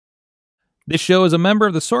This show is a member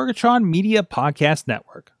of the Sorgatron Media Podcast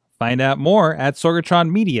Network. Find out more at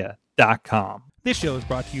sorgatronmedia.com. This show is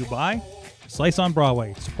brought to you by Slice on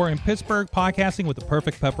Broadway, supporting Pittsburgh podcasting with the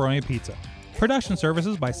perfect pepperoni pizza. Production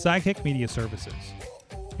services by Sidekick Media Services.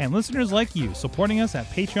 And listeners like you, supporting us at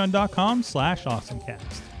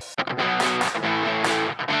patreon.com/awesomecast.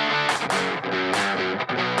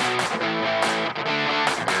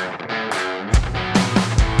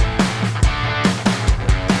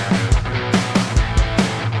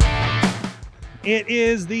 It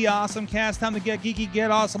is the Awesome Cast. Time to get geeky, get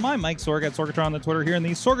awesome. I'm Mike Sorg at Sorgatron on the Twitter here in the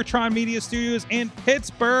Sorgatron Media Studios in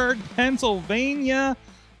Pittsburgh, Pennsylvania.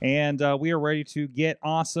 And we are ready to get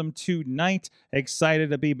awesome tonight. Excited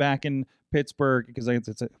to be back in Pittsburgh because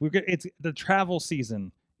it's the travel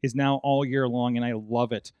season is now all year long, and I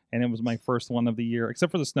love it. And it was my first one of the year,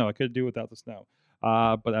 except for the snow. I could do without the snow.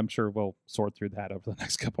 But I'm sure we'll sort through that over the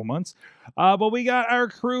next couple months. But we got our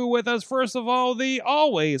crew with us. First of all, the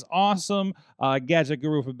always awesome gadget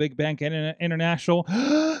guru for Big Bank International,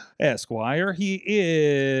 Esquire. He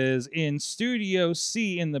is in Studio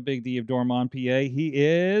C in the Big D of Dormont, PA. He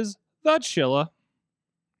is the Chilla.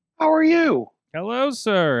 How are you? Hello,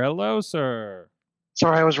 sir. Hello, sir.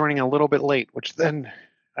 Sorry, I was running a little bit late, which then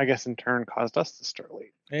I guess in turn caused us to start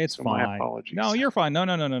late. It's so fine. My apologies. No, you're fine. No.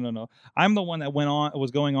 I'm the one that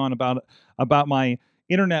was going on about my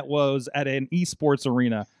internet woes at an esports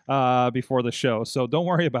arena before the show. So don't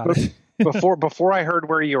worry about it. before I heard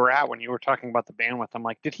where you were at when you were talking about the bandwidth, I'm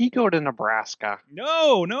like, did he go to Nebraska?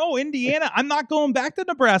 No, Indiana. I'm not going back to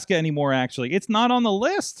Nebraska anymore. Actually, it's not on the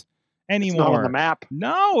list anymore. It's not on the map.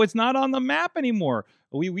 No, it's not on the map anymore.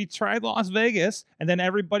 We tried Las Vegas, and then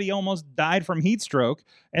everybody almost died from heat stroke.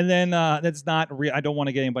 And then that's not real. I don't want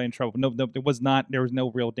to get anybody in trouble. No, it was not. There was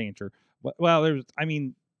no real danger. Well, it was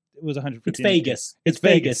 150. It's Vegas. It's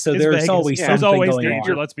Vegas. So there's Vegas. always something there's always going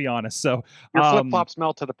danger. on. Let's be honest. So your flip flops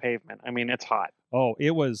melt to the pavement. I mean, it's hot. Oh,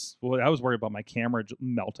 it was. Well, I was worried about my camera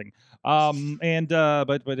melting.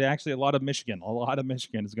 But actually, a lot of Michigan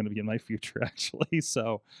is going to be in my future actually.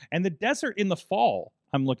 So, and the desert in the fall,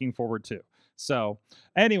 I'm looking forward to. So,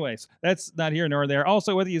 anyways, that's not here nor there.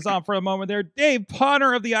 Also with you on for a moment there, Dave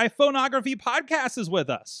Potter of the iPhoneography Podcast is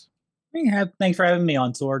with us. Thanks for having me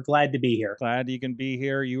on, Sorg. Glad to be here. Glad you can be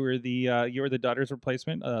here. You were the Dutters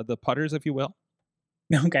replacement, the putters, if you will.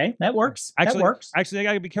 Okay, that works. Actually, I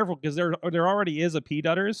gotta be careful because there already is a P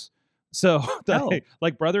Dutters. So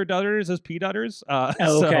like brother Dutters is P Dutters.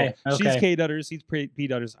 Okay. She's K Dutters. He's P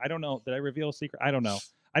Dutters. I don't know. Did I reveal a secret? I don't know.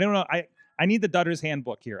 I need the Dutters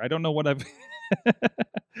handbook here. I don't know what I've.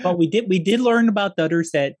 Well, we did learn about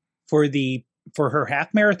Dutters that for her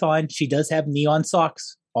half marathon, she does have neon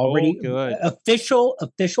socks already. Oh, good. Official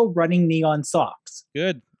running neon socks.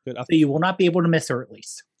 Good. So you will not be able to miss her at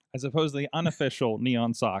least. As opposed to the unofficial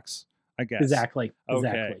neon socks, I guess. Exactly.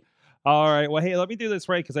 Okay. All right. Well, hey, let me do this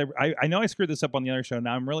right because I know I screwed this up on the other show.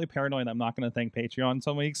 Now I'm really paranoid. I'm not going to thank Patreon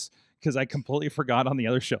some weeks because I completely forgot on the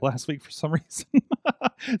other show last week for some reason.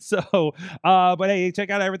 But hey, check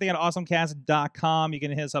out everything at awesomecast.com. You can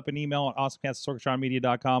hit us up an email at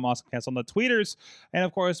awesomecast@sorgatronmedia.com, awesomecast on the tweeters, and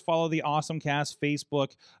of course follow the Awesomecast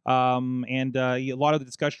Facebook and a lot of the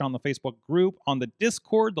discussion on the Facebook group, on the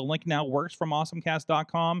Discord. The link now works from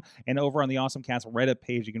awesomecast.com, and over on the Awesomecast Reddit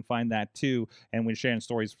page you can find that too. And we're sharing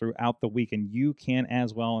stories throughout the week, and you can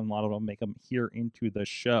as well, and a lot of them make them here into the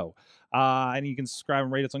show. And you can subscribe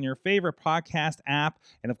and rate us on your favorite podcast app,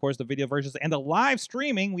 and of course the video versions and the live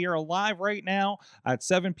streaming. We are live right now at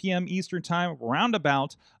 7 p.m. Eastern time,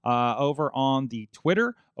 roundabout, over on the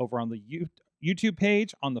Twitter, over on the YouTube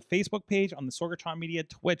page, on the Facebook page, on the Sorgatron Media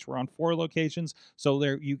Twitch. We're on 4 locations, so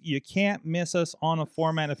there you can't miss us on a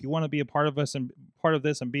format. If you want to be a part of us and part of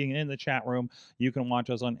this and being in the chat room, you can watch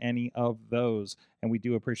us on any of those. And we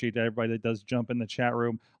do appreciate everybody that does jump in the chat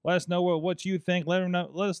room. Let us know what you think. Let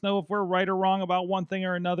us know if we're right or wrong about one thing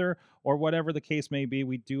or another, or whatever the case may be.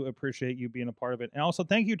 We do appreciate you being a part of it. And also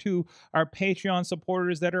thank you to our Patreon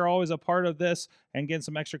supporters that are always a part of this and getting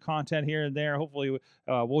some extra content here and there. Hopefully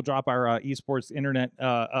we'll drop our esports internet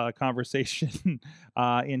conversation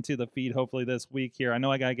into the feed hopefully this week here. I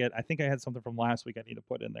know I think I had something from last week I need to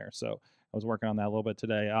put in there. So I was working on that a little bit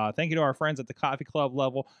today. Thank you to our friends at the Coffee Club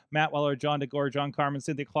level, Matt Weller, John DeGore, John Carmen,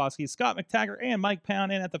 Cynthia Klosky, Scott McTaggart, and Mike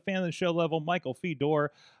Pound. And at the Fan of the Show level, Michael Fedor,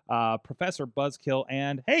 Professor Buzzkill,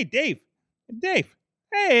 and hey, Dave.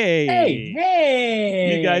 Hey.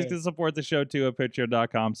 You guys can support the show too at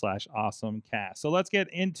patreon.com/awesomecast. So let's get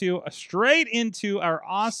straight into our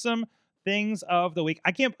awesome things of the week.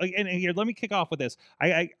 I can't, and here, let me kick off with this.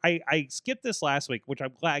 I skipped this last week, which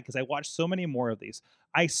I'm glad because I watched so many more of these.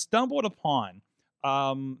 I stumbled upon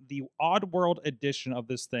the Oddworld edition of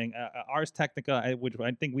this thing, Ars Technica, which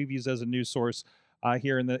I think we've used as a news source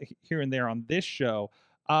here and there on this show.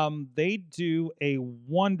 They do a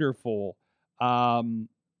wonderful um,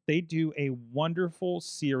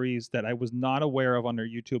 series that I was not aware of on their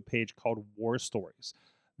YouTube page called War Stories.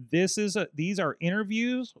 These are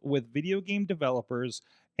interviews with video game developers,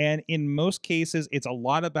 and in most cases it's a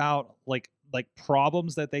lot about like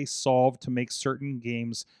problems that they solve to make certain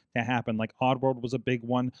games to happen. Like Oddworld was a big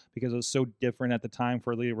one because it was so different at the time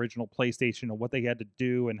for the original PlayStation and what they had to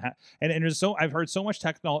do, and there's I've heard so much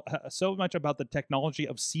about the technology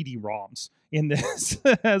of CD-ROMs in this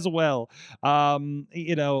as well.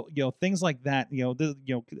 Things like that.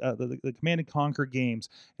 The Command and Conquer games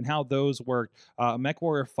and how those worked.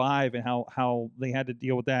 MechWarrior 5 and how they had to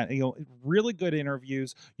deal with that. Really good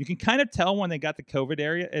interviews. You can kind of tell when they got the COVID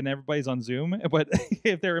area and everybody's on Zoom, but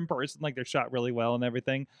if they're in person, like they're shot really well and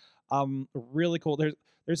everything. Really cool.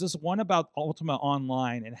 There's this one about Ultima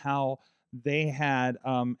Online and how they had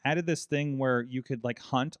added this thing where you could like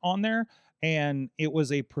hunt on there, and it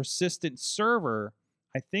was a persistent server,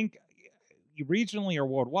 I think regionally or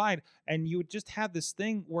worldwide, and you would just have this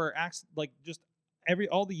thing where acts like just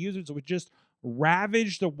all the users would just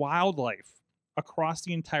ravage the wildlife across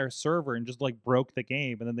the entire server and just like broke the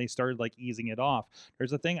game, and then they started like easing it off.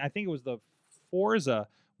 There's a thing, I think it was the Forza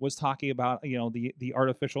was talking about, the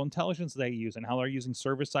artificial intelligence they use and how they're using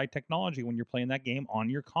server side technology when you're playing that game on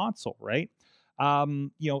your console, right?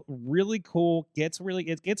 Really cool.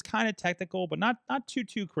 It gets kind of technical, but not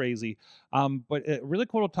too crazy. But really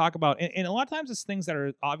cool to talk about, and a lot of times it's things that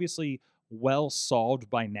are obviously well solved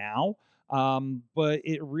by now. But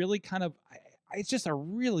it really kind of, it's just a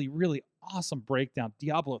really, really awesome breakdown.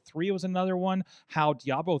 Diablo 3 was another one. How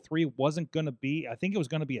Diablo 3 wasn't going to be, I think it was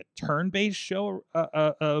going to be a turn-based show,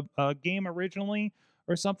 game originally,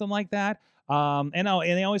 or something like that. And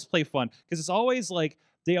they always play fun because it's always like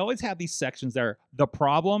they always have these sections that are the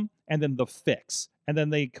problem and then the fix, and then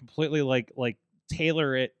they completely like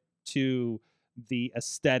tailor it to the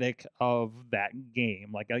aesthetic of that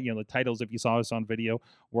game. Like the titles, if you saw us on video,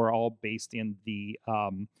 were all based in the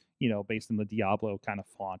based in the Diablo kind of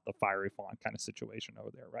font, the fiery font kind of situation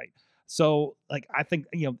over there, right? So like I think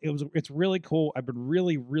it's really cool. I've been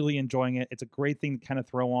really, really enjoying it. It's a great thing to kind of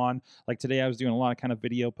throw on. Like today I was doing a lot of kind of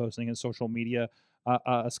video posting and social media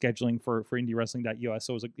scheduling for indiewrestling.us.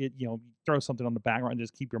 So throw something on the background and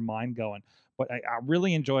just keep your mind going. But I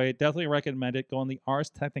really enjoy it. Definitely recommend it. Go on the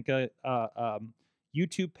Ars Technica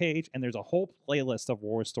YouTube page, and there's a whole playlist of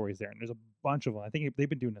war stories there, and there's a bunch of them. I think they've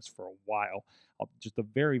been doing this for a while. Just a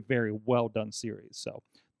very, very well done series. So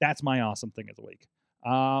that's my awesome thing of the week.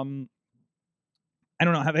 I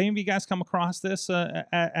don't know. Have any of you guys come across this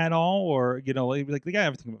at all, or like they got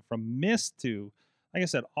everything from Myst to, like I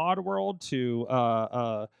said, Oddworld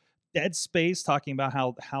to Dead Space, talking about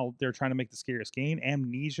how they're trying to make the scariest game.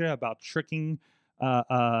 Amnesia, about tricking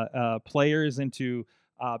players into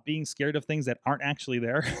being scared of things that aren't actually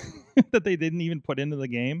there, that they didn't even put into the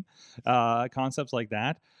game. Concepts like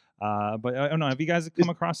that. But I don't know. Have you guys come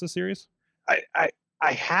across this series?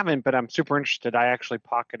 I haven't, but I'm super interested. I actually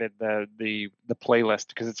pocketed the playlist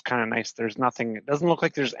because it's kind of nice. There's nothing. It doesn't look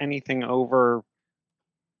like there's anything over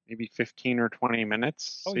maybe 15 or 20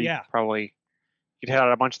 minutes. Oh, so yeah. You could hit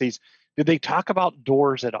out a bunch of these. Did they talk about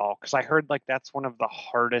doors at all? Because I heard like that's one of the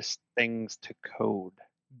hardest things to code.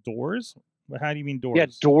 Doors? How do you mean doors? Yeah,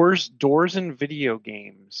 doors in video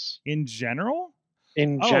games. In general?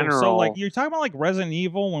 In general. So like you're talking about like Resident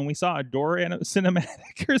Evil when we saw a door in a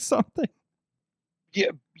cinematic or something?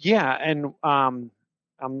 Yeah, and I'm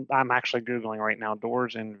actually Googling right now.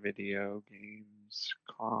 Doors in video games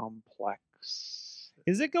complex.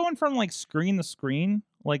 Is it going from like screen to screen?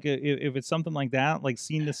 Like if it's something like that, like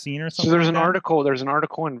scene to scene or something? So there's like an that? article. There's an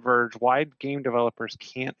article in Verge. Why game developers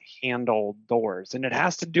can't handle doors, and it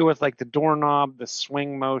has to do with like the doorknob, the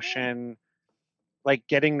swing motion, like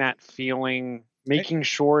getting that feeling, making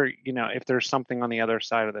sure if there's something on the other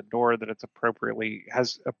side of the door that it's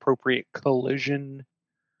has appropriate collision.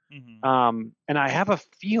 Mm-hmm. And I have a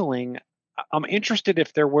feeling I'm interested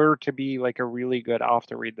if there were to be like a really good. I'll have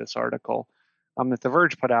to read this article that The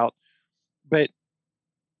Verge put out, but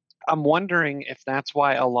I'm wondering if that's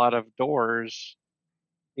why a lot of doors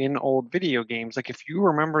in old video games, like if you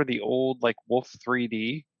remember the old like Wolf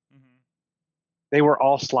 3D, they were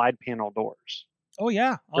all slide panel doors. Oh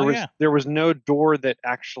yeah. There was no door that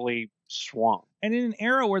actually swung. And in an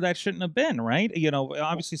era where that shouldn't have been, right?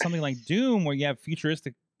 Obviously something like Doom where you have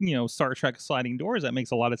futuristic, Star Trek sliding doors, that makes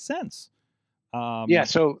a lot of sense.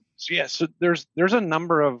 So there's a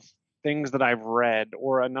number of things that I've read,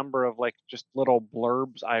 or a number of like just little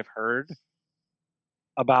blurbs I've heard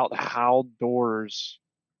about how doors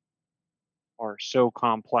are so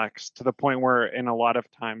complex to the point where in a lot of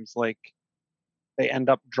times like they end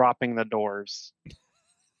up dropping the doors.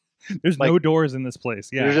 There's Like no doors in this place.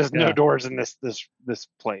 Yeah, there's just no yeah. doors in this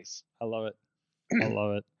place. I love it. I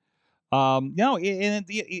love it. No,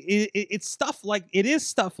 it's stuff like it is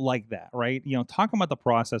stuff like that, right? Talking about the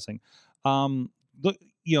processing. Look,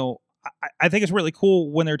 I think it's really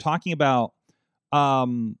cool when they're talking about,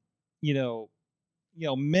 um, you know,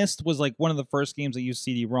 Myst was like one of the first games that used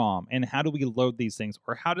CD-ROM, and how do we load these things,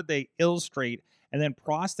 or how did they illustrate and then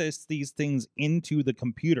process these things into the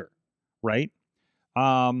computer, right?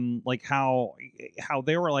 Like how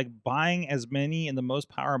they were like buying as many in the most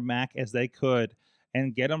power Mac as they could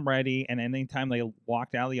and get them ready, and anytime they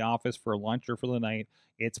walked out of the office for lunch or for the night,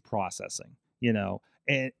 it's processing,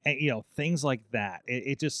 and things like that.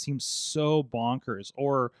 It just seems so bonkers.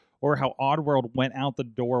 Or how Oddworld went out the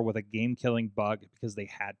door with a game killing bug because they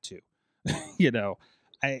had to. you know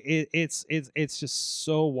it's just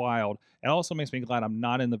so wild. It also makes me glad I'm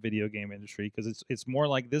not in the video game industry, because it's more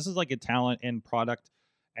like this is like a talent and product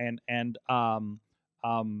and um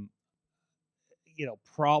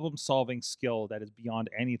problem solving skill that is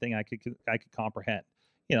beyond anything I could comprehend.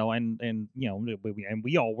 And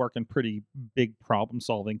we all work in pretty big problem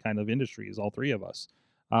solving kind of industries, all three of us.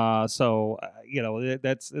 That's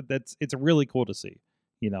it's really cool to see.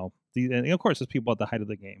 And of course, there's people at the height of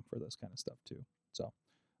the game for this kind of stuff too. So,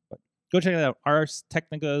 but go check it out. Ars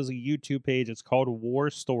Technica's YouTube page. It's called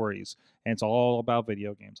War Stories, and it's all about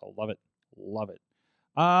video games. I love it. Love it.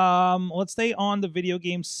 Let's stay on the video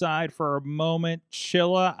game side for a moment.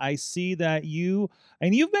 Chilla, I see that you've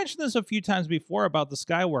mentioned this a few times before about the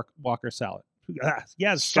Skywalker salad.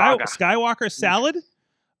 Yes, Saga. Skywalker salad.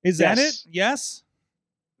 Is that it? Yes.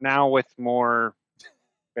 Now with more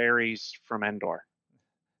berries from Endor.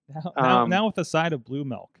 Now with a side of blue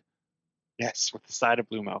milk. Yes, with the side of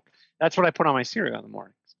blue milk. That's what I put on my cereal in the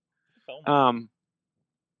mornings.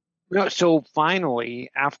 So finally,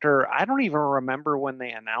 after I don't even remember when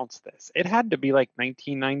they announced this. It had to be like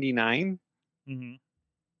 1999.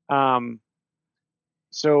 Mm-hmm.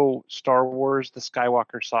 So Star Wars: The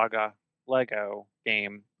Skywalker Saga Lego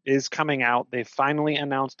game is coming out. They finally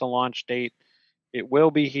announced a launch date. It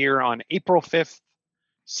will be here on April 5th.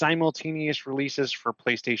 Simultaneous releases for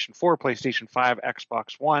PlayStation 4, PlayStation 5,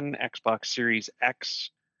 Xbox One, Xbox Series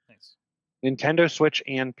X, nice. Nintendo Switch,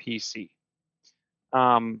 and PC.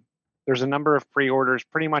 There's a number of pre-orders.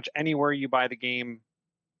 Pretty much anywhere you buy the game,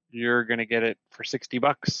 you're going to get it for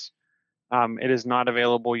 $60. It is not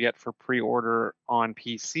available yet for pre-order on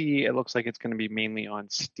PC. It looks like it's going to be mainly on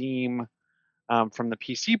Steam from the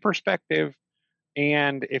PC perspective.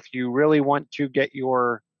 And if you really want to get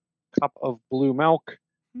your cup of blue milk,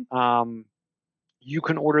 you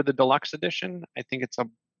can order the deluxe edition. I think it's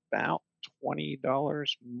about $20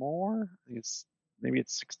 more. Maybe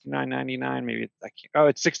it's $69.99. Maybe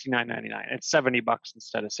it's $69.99. It's $70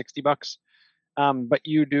 instead of $60. But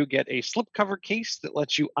you do get a slipcover case that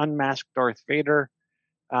lets you unmask Darth Vader,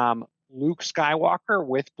 Luke Skywalker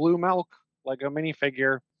with blue milk, Lego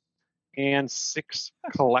minifigure, and 6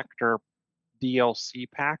 collector DLC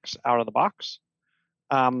packs out of the box.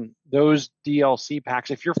 Those DLC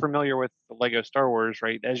packs, if you're familiar with the Lego Star Wars,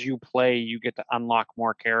 right, as you play, you get to unlock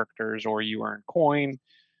more characters, or you earn coin,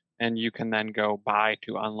 and you can then go buy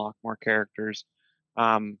to unlock more characters.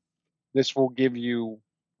 This will give you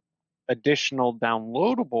additional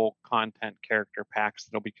downloadable content character packs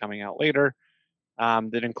that'll be coming out later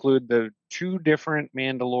that include the 2 different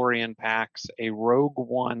Mandalorian packs, a Rogue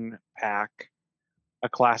One pack, a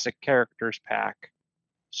classic characters pack,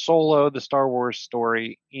 Solo, the Star Wars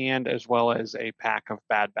story, and as well as a pack of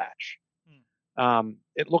Bad Batch.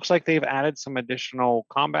 It looks like they've added some additional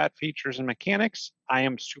combat features and mechanics. I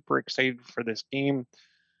am super excited for this game.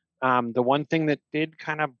 The one thing that did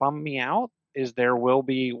kind of bum me out is there will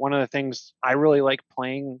be one of the things I really like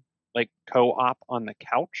playing, like co-op on the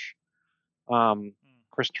couch.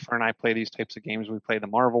 Christopher and I play these types of games. We play the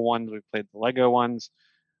Marvel ones, we played the Lego ones.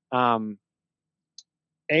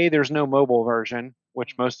 There's no mobile version,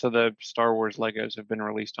 which most of the Star Wars Legos have been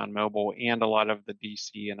released on mobile, and a lot of the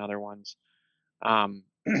DC and other ones.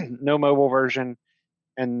 No mobile version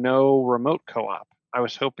and no remote co-op. I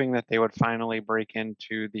was hoping that they would finally break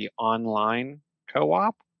into the online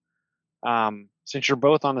co-op. Since you're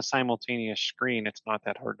both on the simultaneous screen, it's not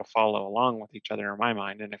that hard to follow along with each other in my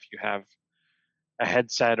mind. And if you have a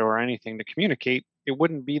headset or anything to communicate, it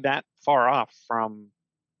wouldn't be that far off from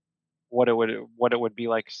what it would be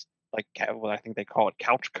like I think they call it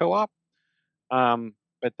couch co-op.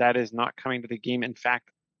 But that is not coming to the game. In fact,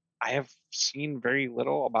 I have seen very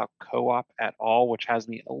little about co-op at all, which has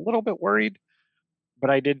me a little bit worried. But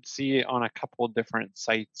I did see it on a couple of different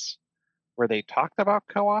sites where they talked about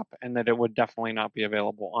co-op and that it would definitely not be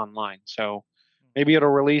available online. So maybe it'll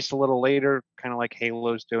release a little later, kind of like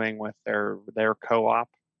Halo's doing with their co-op.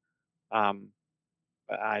 But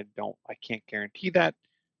I can't guarantee that.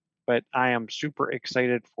 But I am super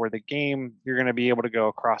excited for the game. You're going to be able to go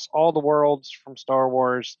across all the worlds from Star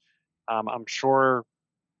Wars. I'm sure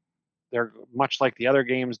they're much like the other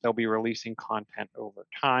games. They'll be releasing content over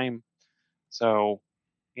time. So,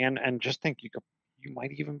 and just think you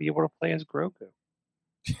might even be able to play as Grogu.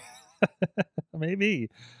 maybe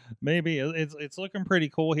it's looking pretty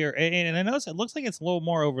cool here, and I notice it looks like it's a little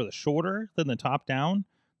more over the shoulder than the top down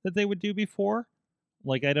that they would do before.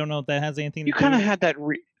 Like, I don't know if that has anything to You do kind of with had that.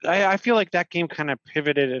 I feel like that game kind of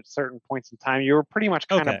pivoted at certain points in time. You were pretty much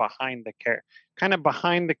kind of Okay. behind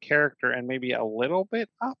the character, and maybe a little bit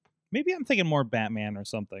up. Maybe I'm thinking more Batman or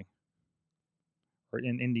something, or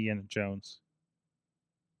in Indiana Jones.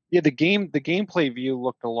 Yeah, the gameplay view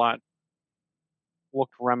looked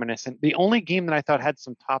reminiscent. The only game that I thought had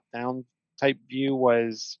some top down type view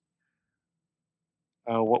was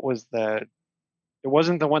what was it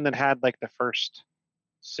wasn't the one that had like the first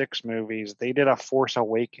 6 movies. They did a Force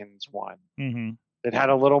Awakens one. Mm-hmm. It had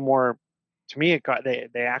a little more. To me, they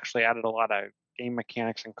actually added a lot of game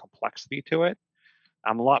mechanics and complexity to it.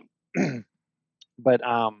 A lot, but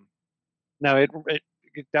no, it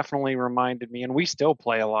definitely reminded me, and we still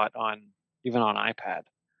play a lot even on iPad.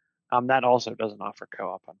 That also doesn't offer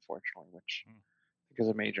co-op, unfortunately, which I think is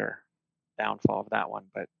a major downfall of that one.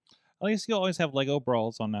 But at least you always have Lego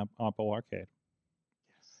Brawls on Apple Arcade.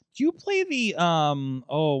 Do you play the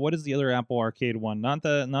what is the other Apple Arcade one? Not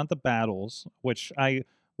the Battles, which I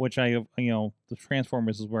the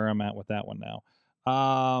Transformers is where I'm at with that one now.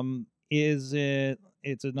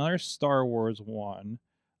 It's another Star Wars one.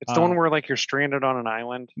 It's the one where like you're stranded on an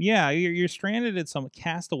island. Yeah, you're stranded at some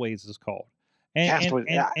Castaways is called. Castaways.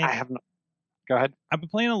 I have no. Go ahead. I've been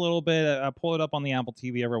playing a little bit. I pull it up on the Apple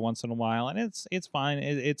TV every once in a while, and it's fine.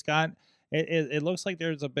 It looks like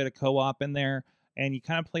there's a bit of co-op in there, and you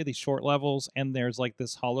kind of play these short levels, and there's like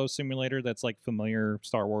this holo simulator that's like familiar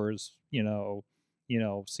Star Wars,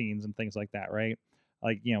 scenes and things like that, right?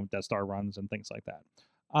 Like, Death Star runs and things like that.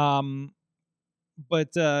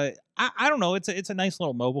 But I don't know. It's a nice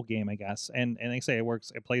little mobile game, I guess, and they say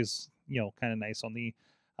it plays kind of nice on the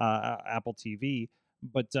Apple TV,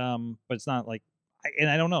 but it's not like, and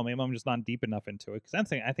I don't know, maybe I'm just not deep enough into it, because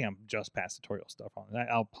I think I'm just past tutorial stuff on it.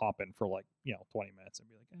 I'll pop in for like 20 minutes and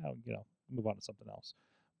be like, move on to something else.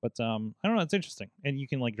 But I don't know, it's interesting, and you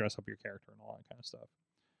can like dress up your character and all that kind of stuff.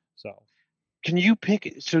 So can you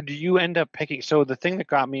pick? So do you end up picking? So the thing that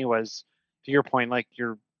got me was, to your point, like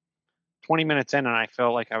you're 20 minutes in, and I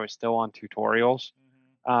felt like I was still on tutorials.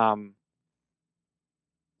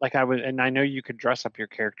 Like I was, and I know you could dress up your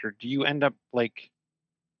character. Do you end up like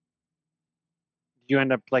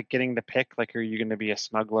getting to pick? Like, are you going to be a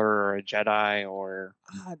smuggler or a Jedi or?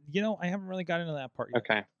 I haven't really got into that part yet.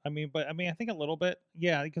 Okay. I think a little bit,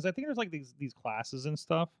 yeah, because I think there's like these classes and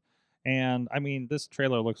stuff. And I mean, this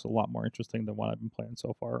trailer looks a lot more interesting than what I've been playing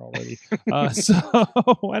so far already. So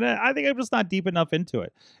and I think I'm just not deep enough into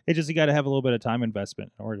it. It's just, you got to have a little bit of time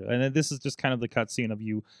investment in order. And this is just kind of the cutscene of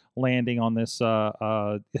you landing on this. This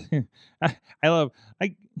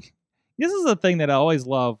is the thing that I always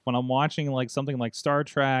love when I'm watching like something like Star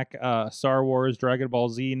Trek, Star Wars, Dragon Ball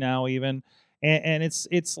Z now even, and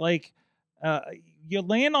it's like. You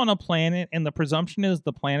land on a planet, and the presumption is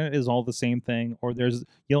the planet is all the same thing, or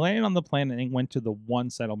you landed on the planet and went to the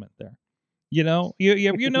one settlement there. Have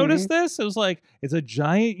you noticed this? It was like, it's a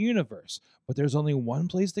giant universe, but there's only one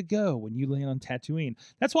place to go when you land on Tatooine.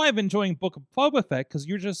 That's why I've been enjoying Book of Boba Fett, because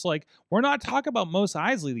you're just like, we're not talking about Mos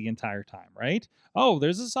Eisley the entire time, right? Oh,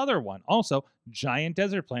 there's this other one. Also, giant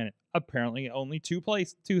desert planet. Apparently only two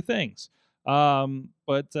things.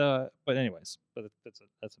 But anyways,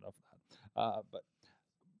 that's enough of that. But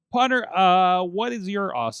Potter, what is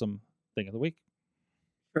your awesome thing of the week?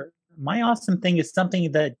 Sure. My awesome thing is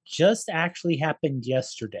something that just actually happened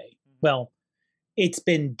yesterday. Well, it's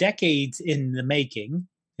been decades in the making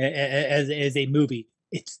as a movie.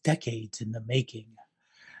 It's decades in the making.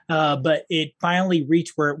 But it finally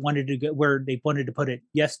reached where they wanted to put it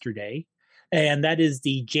yesterday. And that is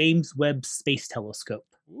the James Webb Space Telescope.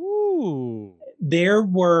 Ooh. There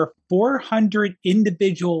were 400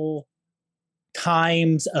 individual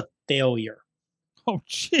times of failure. Oh,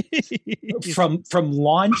 geez. From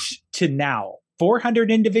launch to now, 400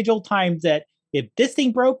 individual times that if this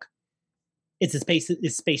thing broke, it's space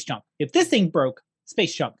junk. If this thing broke,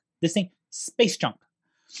 space junk. This thing, space junk.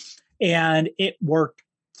 and it worked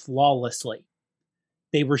flawlessly.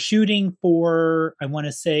 They were shooting for, I want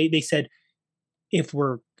to say, they said if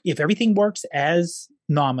everything works as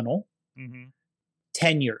nominal,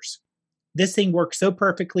 10 years. This thing works so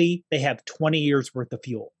perfectly, they have 20 years worth of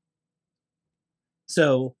fuel.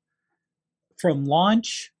 So from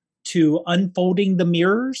launch to unfolding the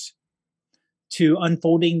mirrors, to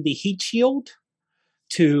unfolding the heat shield,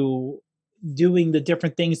 to doing the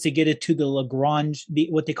different things to get it to the Lagrange,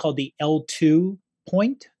 what they call the L2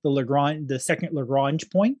 point, the second Lagrange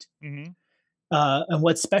point. And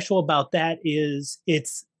what's special about that is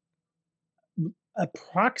it's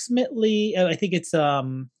approximately, I think it's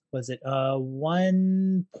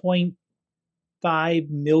 1.5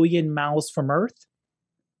 million miles from Earth.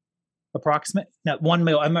 Approximate, not 1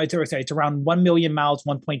 million. I'm sorry, it's around 1 million miles,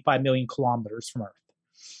 1.5 million kilometers from Earth.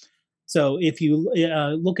 So if you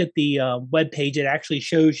look at the web page, it actually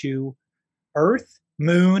shows you Earth,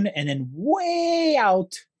 Moon, and then way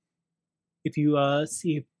out. If you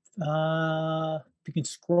see, if you can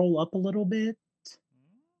scroll up a little bit.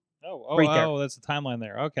 Oh, that's the timeline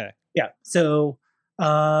there. Okay. Yeah. So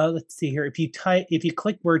let's see here. If you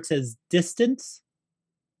click where it says distance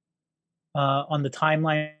on the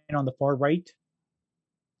timeline on the far right.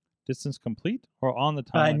 Distance complete or on the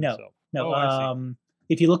timeline itself? No.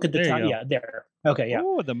 If you look at the time, there. Okay, yeah.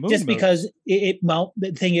 Oh, the moon just moves. Because the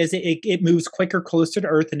thing is, it moves quicker closer to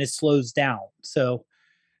Earth and it slows down. So,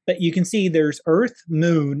 but you can see there's Earth,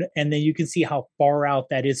 Moon, and then you can see how far out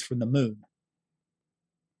that is from the Moon.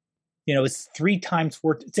 It's 3 times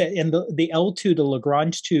and the L2, the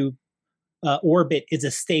Lagrange 2 orbit is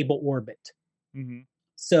a stable orbit.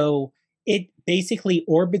 So it basically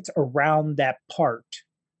orbits around that part.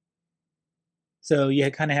 So you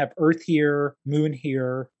kind of have Earth here, Moon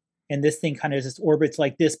here, and this thing kind of just orbits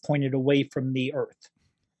like this, pointed away from the Earth.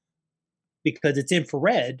 Because it's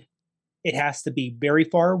infrared, it has to be very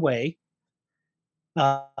far away.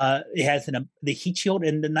 It has the heat shield,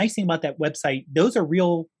 and the nice thing about that website, those are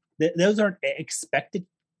real. Those aren't expected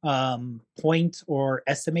points or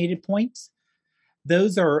estimated points.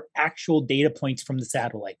 Those are actual data points from the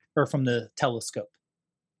satellite or from the telescope.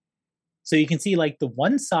 So you can see like the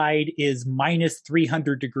one side is minus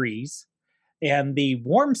 300 degrees and the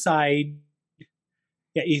warm side,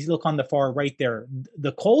 you look on the far right there,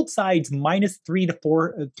 the cold side's minus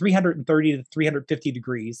 330 to 350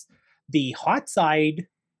 degrees. The hot side,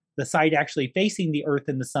 the side actually facing the Earth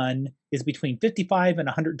and the sun, is between 55 and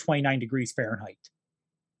 129 degrees Fahrenheit.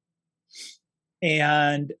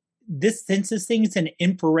 And since this thing is an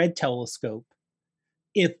infrared telescope,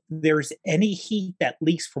 if there's any heat that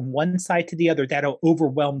leaks from one side to the other, that'll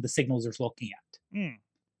overwhelm the signals they're looking at.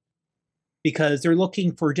 Because they're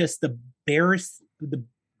looking for just the barest, the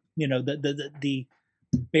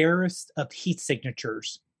barest of heat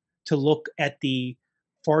signatures to look at the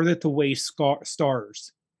farthest away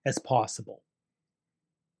stars as possible.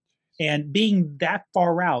 And being that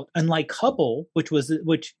far out, unlike Hubble, which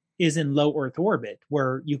is in low Earth orbit,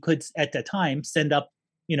 where you could at the time send up,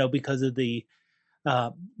 because of the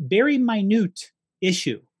very minute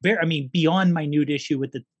issue, beyond minute issue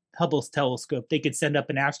with the Hubble's telescope, they could send up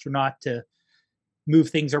an astronaut to move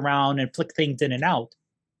things around and flick things in and out.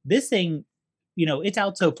 This thing, it's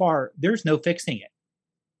out so far, there's no fixing it.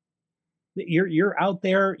 You're out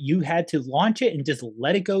there, you had to launch it and just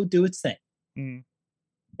let it go do its thing.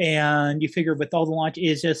 And you figure with all the launch,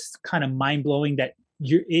 it's just kind of mind-blowing that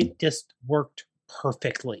it just worked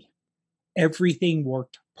perfectly. Everything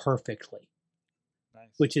worked perfectly. Nice.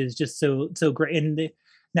 Which is just so great. And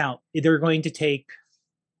now they're going to take,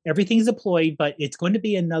 everything's deployed, but it's going to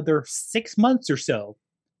be another 6 months or so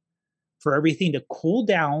for everything to cool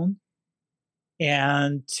down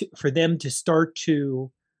and for them to start to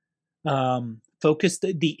focus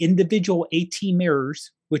the individual AT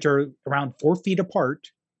mirrors, which are around 4 feet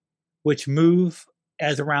apart, which move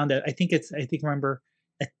as around I think remember,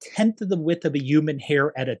 a tenth of the width of a human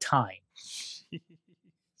hair at a time.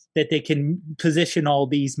 That they can position all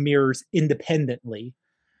these mirrors independently.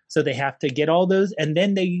 So they have to get all those, and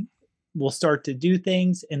then they will start to do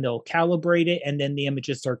things and they'll calibrate it, and then the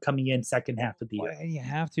images start coming in second half of the year. Well, you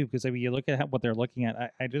have to, because you look at what they're looking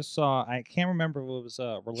at. I just saw, I can't remember if it was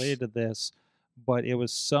related to this, but it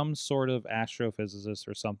was some sort of astrophysicist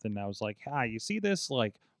or something. I was like, you see this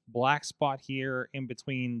like black spot here in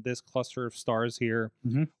between this cluster of stars here.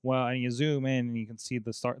 Well, and you zoom in and you can see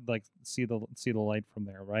the star, like see the light from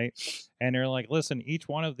there, right? And they're like, listen, each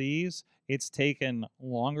one of these, it's taken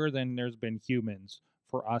longer than there's been humans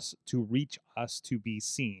for us to reach us to be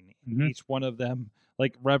seen. Each one of them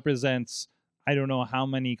like represents, I don't know how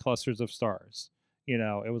many clusters of stars.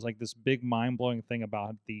 It was like this big mind-blowing thing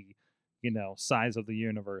about the size of the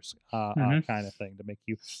universe, Mhm. kind of thing, to make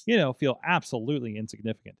you, feel absolutely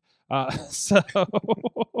insignificant. So,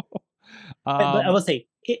 But I um, will say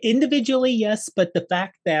individually, yes, but the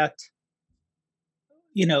fact that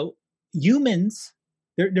you know humans,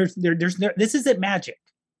 there's no, this isn't magic.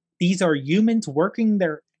 These are humans working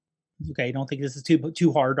their okay. I don't think this is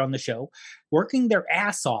too hard on the show, working their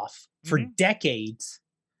ass off for mhm, decades.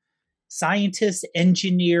 Scientists,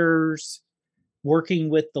 engineers, working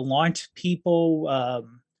with the launch people.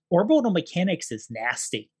 Orbital mechanics is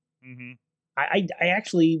nasty. mhm, I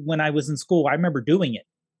actually, when I was in school, I remember doing it.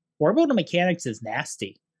 Orbital mechanics is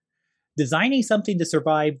nasty. Designing something to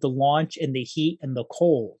survive the launch and the heat and the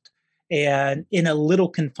cold, and in a little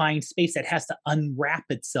confined space that has to unwrap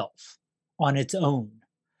itself on its own.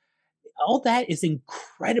 All that is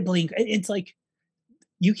incredibly. It's like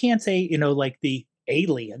you can't say, like the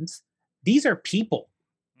aliens. These are people.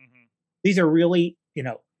 mhm. These are really,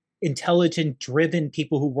 intelligent, driven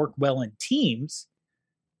people who work well in teams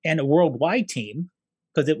and a worldwide team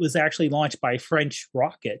because it was actually launched by French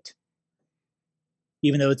rocket,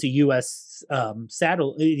 even though it's a U.S.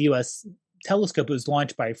 U.S. telescope. It was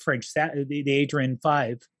launched by the Adrian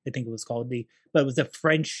 5, I think it was called but it was a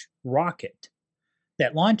French rocket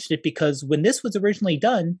that launched it because when this was originally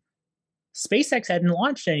done, SpaceX hadn't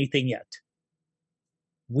launched anything yet.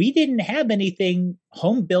 We didn't have anything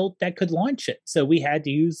home built that could launch it, so we had to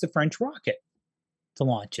use the French rocket to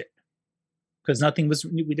launch it because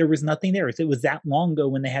there was nothing there. It was that long ago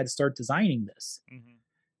when they had to start designing this. Mhm.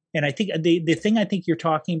 And I think the thing I think you're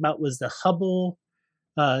talking about was the Hubble,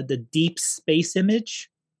 the deep space image,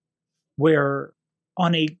 where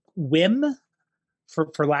on a whim,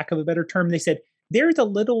 for lack of a better term, they said there's a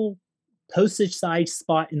little postage size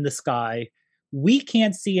spot in the sky. We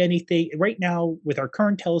can't see anything right now with our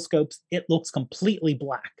current telescopes. It looks completely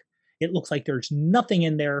black. It looks like there's nothing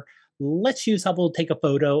in there. Let's use Hubble to take a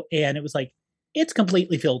photo. And it was like, it's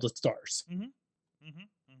completely filled with stars. Mhm. Mhm.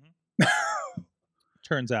 Mhm.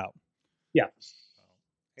 Turns out. Yeah.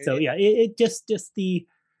 So It, yeah, it just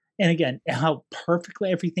and again, how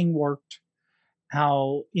perfectly everything worked.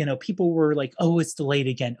 How, people were like, oh, it's delayed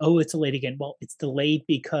again. Oh, it's delayed again. Well, it's delayed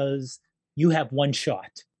because you have one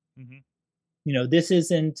shot. mhm. This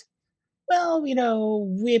isn't, well,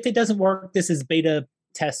 if it doesn't work, this is beta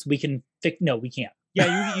test. We can fix. No, we can't.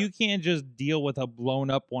 Yeah, you can't just deal with a blown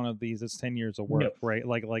up one of these. It's 10 years of No, work, right?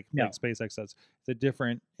 Like no. SpaceX does. It's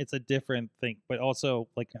a different thing. But also,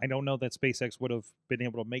 like, Yeah. I don't know that SpaceX would have been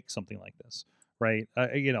able to make something like this, right?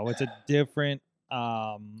 It's a different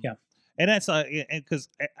Yeah. and that's because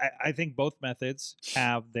I think both methods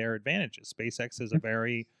have their advantages. SpaceX is a Mhm.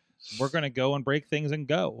 very we're going to go and break things and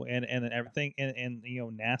go, and everything, and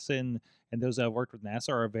NASA and those that have worked with NASA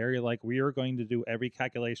are very like, we are going to do every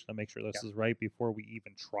calculation to make sure this Yeah. is right before we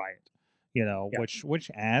even try it. Yeah.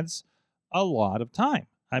 Which adds a lot of time.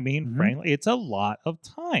 I mean, Mhm. frankly, it's a lot of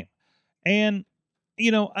time, and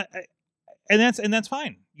and that's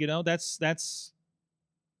fine. That's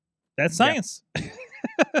Yeah. science.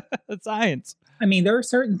 That's science. I mean, there are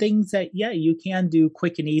certain things that, yeah, you can do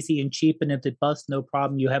quick and easy and cheap. And if it busts, no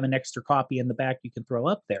problem. You have an extra copy in the back you can throw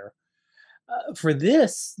up there. For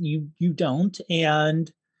this, you don't.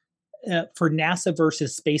 And for NASA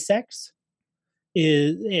versus SpaceX,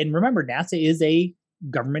 and remember, NASA is a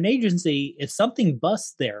government agency. If something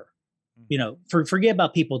busts there, forget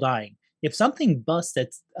about people dying. If something busts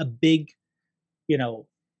that's a big, you know,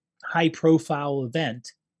 high profile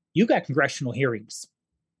event, you got congressional hearings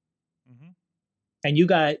Mm-hmm. and you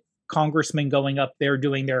got congressmen going up there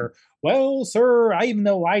doing their, well, sir, I even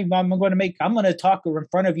though I'm going to talk in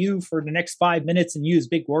front of you for the next 5 minutes and use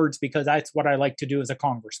big words because that's what I like to do as a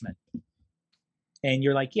congressman. And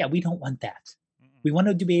you're like, yeah, we don't want that. Mm-mm. We want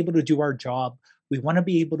to be able to do our job. We want to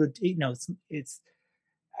be able to, it's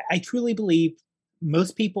I truly believe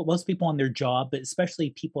most people on their job, but especially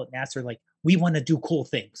people at NASA, are like, we want to do cool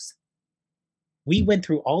things. We went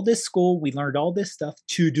through all this school, we learned all this stuff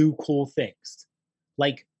to do cool things,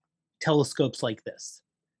 like telescopes like this.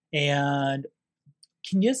 And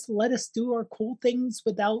can you just let us do our cool things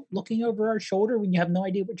without looking over our shoulder when you have no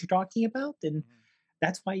idea what you're talking about? And Mm-hmm.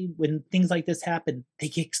 that's why when things like this happen, they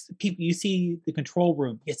get people. You see the control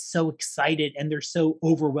room gets so excited, and there's so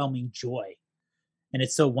overwhelming joy, and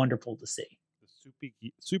it's so wonderful to see.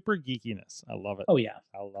 The super geekiness. I love it. Oh yeah,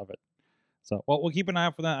 I love it. So, well, we'll keep an eye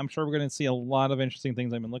out for that. I'm sure we're going to see a lot of interesting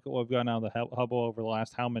things. I mean, look at what we've got now, the Hubble over the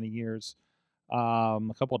last how many years? A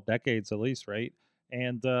couple of decades at least, right?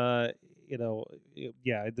 And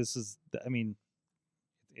yeah, this is. I mean,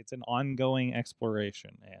 it's an ongoing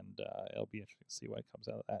exploration, and it'll be interesting to see what comes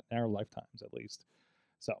out of that in our lifetimes, at least.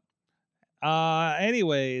 So,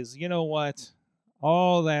 Anyways, you know what?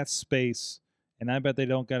 All that space, and I bet they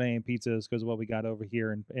don't got any pizzas because of what we got over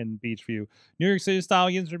here in Beachview. New York City style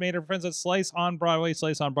units are made of friends at Slice on Broadway,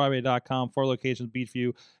 sliceonbroadway.com. 4 locations: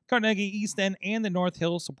 Beachview, Carnegie, East End, and the North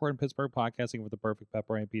Hills. Supporting Pittsburgh podcasting with the perfect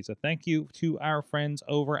pepperoni pizza. Thank you to our friends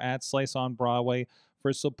over at Slice on Broadway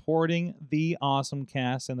for supporting the awesome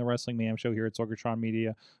cast and the Wrestling Mayhem Show here at Sorgatron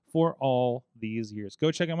Media for all these years.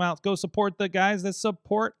 Go check them out. Go support the guys that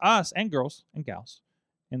support us, and girls and gals,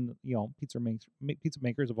 and pizza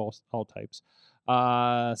makers of all types.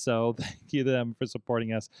 So thank you to them for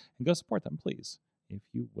supporting us, and go support them, please, if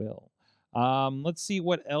you will. Let's see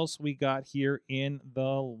what else we got here in the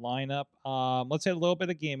lineup. Let's hit a little bit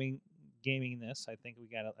of gamingness. I think we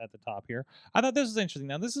got it at the top here. I thought this was interesting.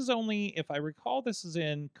 Now, this is only, if I recall, this is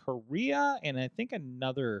in Korea and I think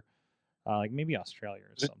another, like maybe Australia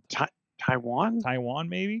or something. Taiwan,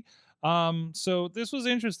 maybe. So this was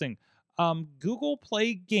interesting. Google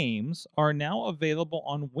Play games are now available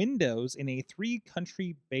on Windows in a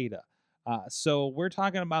 3-country beta. So we're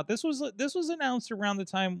talking about this was announced around the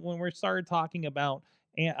time when we started talking about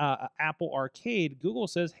Apple Arcade. Google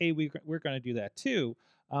says, "Hey, we're going to do that too."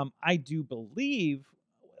 I do believe.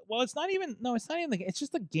 Well, it's not even. No, it's not even. It's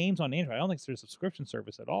just the games on Android. I don't think there's a subscription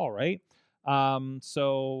service at all, right?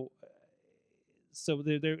 So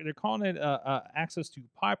they're calling it access to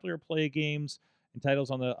popular play games and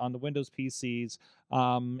titles on the Windows PCs.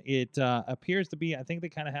 It appears to be. I think they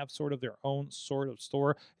kind of have sort of their own sort of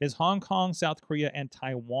store. Is Hong Kong, South Korea, and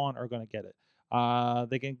Taiwan are going to get it.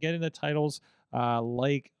 They can get into titles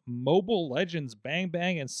like Mobile Legends, Bang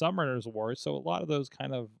Bang, and Summoners War. So a lot of those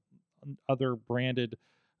kind of other branded,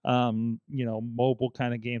 mobile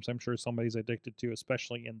kind of games. I'm sure somebody's addicted to,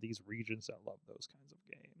 especially in these regions that love those kinds of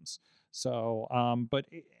games. So,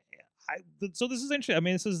 so this is interesting. I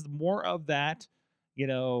mean, this is more of that,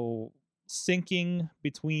 syncing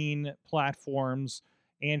between platforms,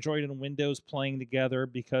 Android and Windows playing together,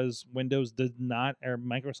 because Windows does not, or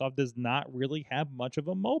Microsoft does not really have much of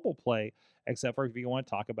a mobile play, except for if you want to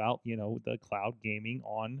talk about, the cloud gaming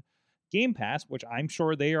on Game Pass, which I'm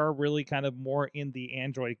sure they are really kind of more in the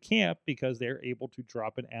Android camp because they're able to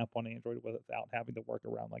drop an app on Android without having to work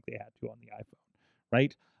around like they had to on the iPhone,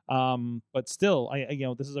 right? But still,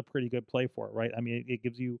 this is a pretty good play for it, right? I mean, it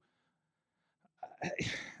gives you.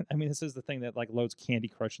 I mean, this is the thing that like loads Candy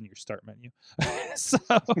Crush in your start menu. So,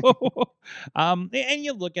 and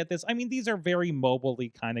you look at this. I mean, these are very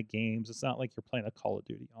mobile-y kind of games. It's not like you're playing a Call of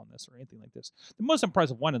Duty on this or anything like this. The most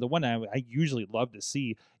impressive one, and the one I usually love to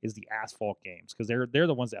see, is the Asphalt games, because they're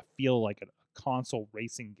the ones that feel like a console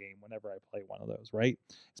racing game whenever I play one of those, right?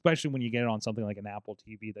 Especially when you get it on something like an Apple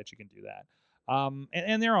TV that you can do that.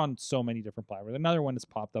 And they're on so many different platforms. Another one that's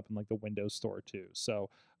popped up in like the Windows Store too.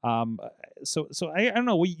 So, so I don't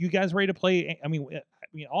know. You guys ready to play? I mean,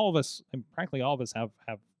 all of us, and practically all of us, have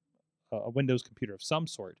a Windows computer of some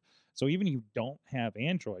sort. So even if you don't have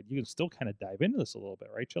Android, you can still kind of dive into this a little bit,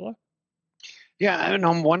 right, Chilla? Yeah, and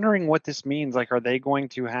I'm wondering what this means. Like, are they going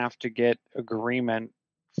to have to get agreement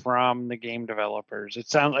from the game developers?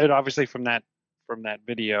 It obviously from that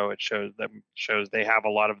video, it shows they have a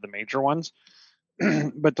lot of the major ones.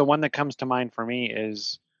 But the one that comes to mind for me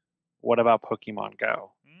is, what about Pokemon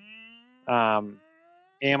Go? Am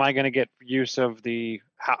I going to get use of the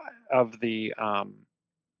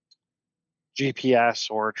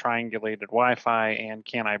GPS or triangulated Wi-Fi, and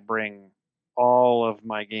can I bring all of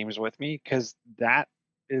my games with me? Because that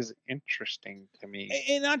is interesting to me.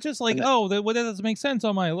 And not just like, that doesn't make sense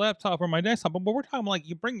on my laptop or my desktop, but we're talking like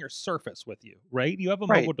you bring your Surface with you, right? You have a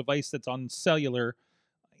mobile device that's on cellular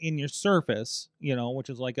in your Surface, which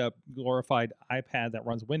is like a glorified iPad that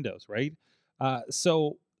runs Windows, right?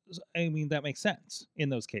 So I mean, that makes sense in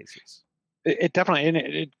those cases. It definitely, and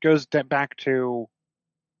it goes back to,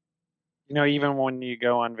 even when you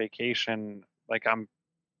go on vacation, like I'm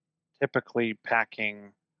typically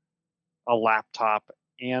packing a laptop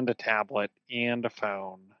and a tablet and a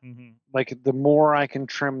phone. Mm-hmm. Like, the more I can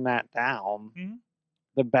trim that down, mm-hmm.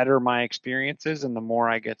 the better my experience is, and the more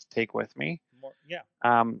I get to take with me. Yeah.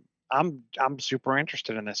 I'm super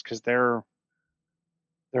interested in this, because there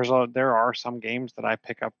are some games that I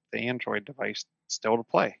pick up the Android device still to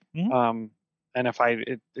play. Mm-hmm. And if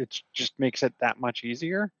it just makes it that much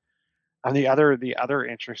easier. And the other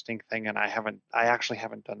interesting thing, and I actually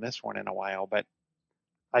haven't done this one in a while, but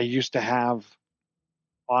I used to have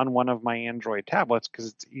on one of my Android tablets, because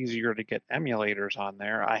it's easier to get emulators on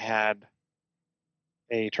there, I had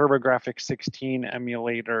a TurboGrafx 16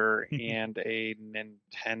 emulator and a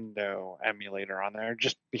Nintendo emulator on there,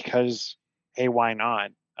 just because, hey, why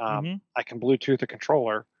not? I can Bluetooth a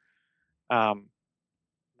controller.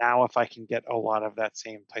 now if I can get a lot of that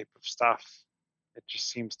same type of stuff, it just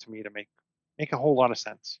seems to me to make a whole lot of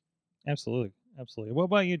sense. Absolutely, absolutely. What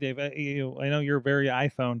about you, Dave? I know you're very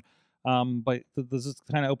iPhone, but does this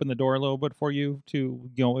kind of open the door a little bit for you to,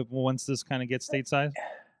 once this kind of gets stateside?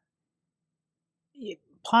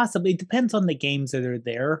 Possibly. It depends on the games that are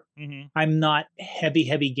there. Mm-hmm. I'm not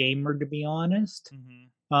heavy gamer, to be honest.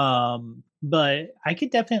 Mm-hmm. But I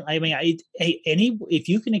could definitely. I mean, if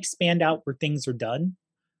you can expand out where things are done,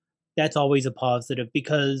 that's always a positive,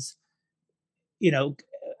 because we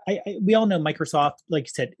all know Microsoft, like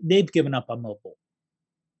you said, they've given up on mobile.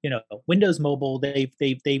 Windows Mobile, they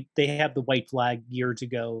have the white flag years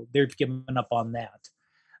ago. They've given up on that.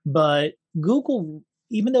 But Google,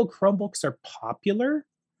 even though Chromebooks are popular,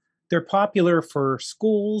 they're popular for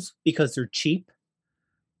schools because they're cheap.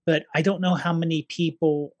 But I don't know how many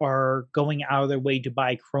people are going out of their way to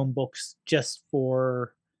buy Chromebooks just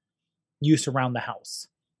for use around the house.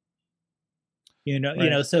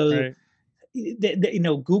 Right.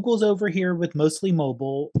 Google's over here with mostly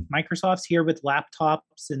mobile. Microsoft's here with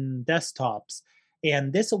laptops and desktops,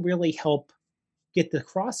 and this will really help get the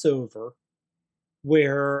crossover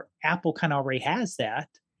where Apple kind of already has that,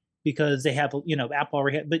 because they have, Apple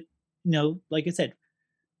already had, but like I said,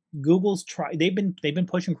 Google's they've been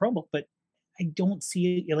pushing Chromebook, but I don't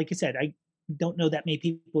see it. Like you said, I don't know that many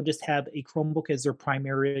people just have a Chromebook as their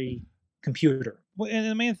primary computer. Well, and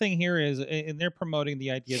the main thing here is, and they're promoting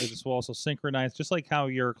the idea that this will also synchronize, just like how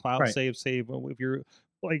your cloud save if you're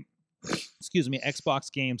like, excuse me,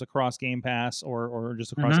 Xbox games across Game Pass or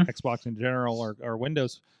just across Xbox in general, or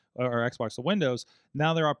Windows, or Xbox to Windows.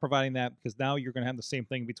 Now they're providing that, because now you're going to have the same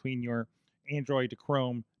thing between your Android to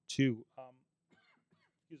Chrome to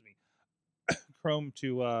Chrome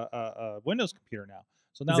to Windows computer now.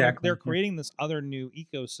 So now they're creating this other new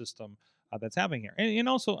ecosystem that's happening here, and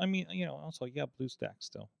also, I mean, also BlueStacks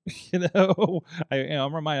still.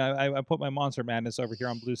 I'm reminded, I put my Monster Madness over here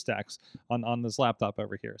on BlueStacks on this laptop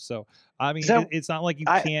over here. So I mean, it's not like you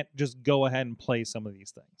can't just go ahead and play some of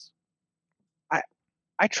these things.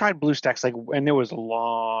 I tried BlueStacks, and it was a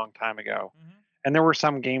long time ago, and there were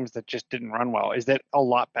some games that just didn't run well. Is that a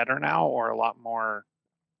lot better now, or a lot more?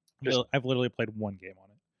 I've literally played one game on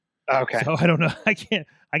it. Okay. So I don't know. I can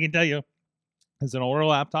tell you, it's an older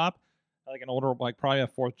laptop, like an older, probably a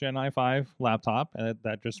 4th gen i5 laptop, and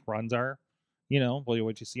that just runs our,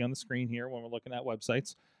 what you see on the screen here when we're looking at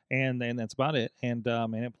websites, and then that's about it. And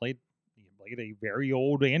it played a very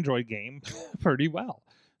old Android game pretty well.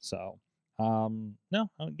 So no,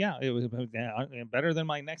 it was better than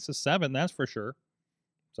my Nexus 7, that's for sure.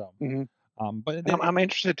 So but I'm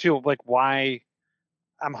interested too, why.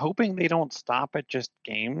 I'm hoping they don't stop at just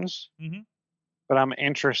games, but I'm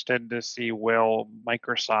interested to see, will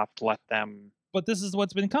Microsoft let them. But this is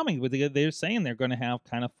what's been coming. They're saying they're going to have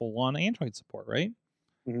kind of full-on Android support, right?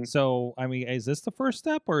 So, I mean, is this the first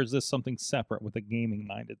step, or is this something separate with a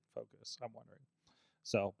gaming-minded focus? I'm wondering.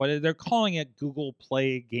 So, but they're calling it Google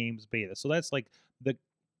Play Games Beta. So that's like the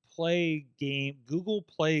Google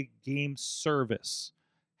Play Game Service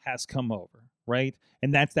has come over, right?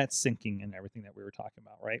 And that's that syncing and everything that we were talking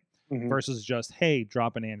about, right? Versus just, hey,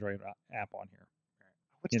 drop an Android app on here.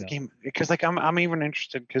 What's the game? Because I'm even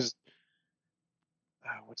interested, because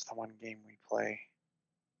what's the one game we play?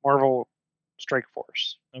 Marvel Strike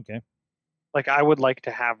Force. Okay. I would like to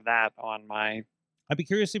have that on my. I'd be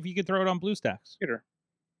curious if you could throw it on BlueStacks. Computer.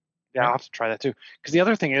 Yeah, I'll have to try that too. Because the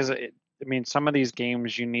other thing is, some of these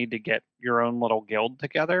games you need to get your own little guild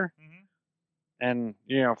together. And,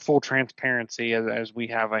 full transparency, as we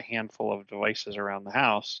have a handful of devices around the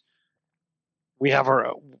house, we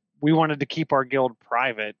wanted to keep our guild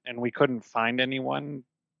private, and we couldn't find anyone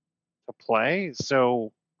to play.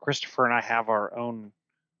 So Christopher and I have our own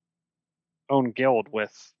guild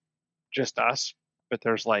with just us, but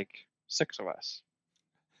there's 6 of us.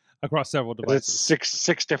 Across several devices. It's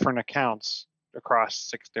six different accounts across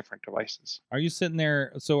 6 different devices. Are you sitting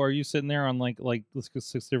there? So are you sitting there on like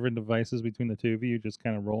 6 different devices between the two of you, just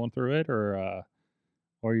kind of rolling through it, or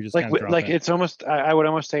you just it's almost? I would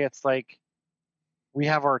almost say it's we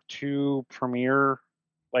have our 2 premier,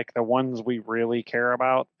 the ones we really care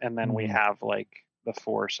about, and then we have the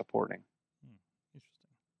 4 supporting. Interesting.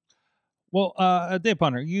 Well, Dave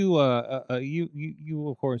Punter, you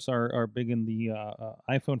of course are big in the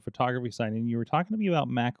iPhone photography side, and you were talking to me about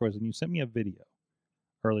macros, and you sent me a video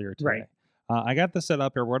earlier today. Right. I got this set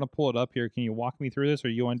up here. We're going to pull it up here. Can you walk me through this, or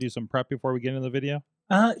you want to do some prep before we get into the video?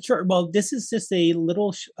 Sure. Well, this is just a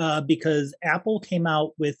little because Apple came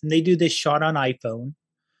out with, and they do this shot on iPhone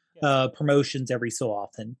promotions every so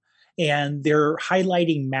often. and they're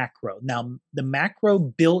highlighting macro. Now, the macro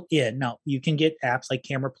built in, now you can get apps like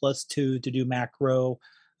Camera Plus 2 to do macro.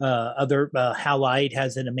 Halide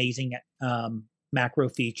has an amazing macro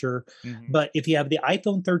feature. Mm-hmm. But if you have the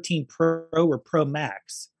iPhone 13 Pro or Pro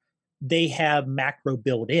Max, they have macro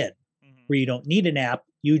built in where you don't need an app.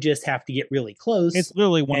 You just have to get really close. It's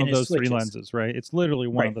literally one and of it those three switches. lenses, right? It's literally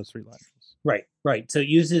one of those three lenses. Right. So it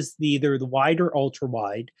uses either the wide or ultra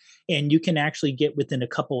wide, and you can actually get within a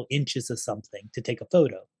couple inches of something to take a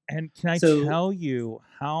photo. And can I tell you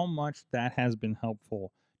how much that has been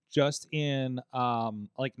helpful just in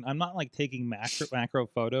like, I'm not like taking macro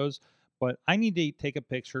photos, but I need to take a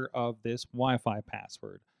picture of this Wi-Fi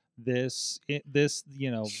password, this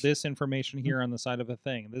this information here on the side of a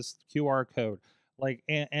thing, this QR code, like,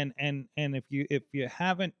 and if you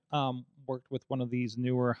haven't worked with one of these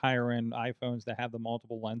newer higher end iPhones that have the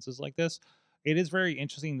multiple lenses like this, it is very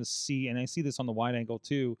interesting to see, and I see this on the wide angle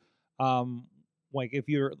too. Like if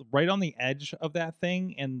you're right on the edge of that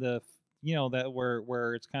thing and the that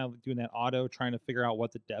where it's kind of doing that auto trying to figure out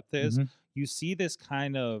what the depth is, you see this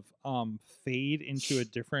kind of fade into a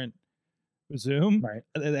different zoom, right?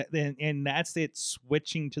 And that's it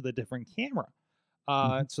switching to the different camera.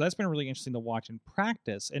 So that's been really interesting to watch in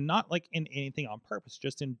practice, and not like in anything on purpose,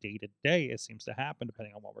 just in day to day. It seems to happen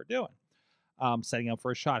depending on what we're doing. Setting up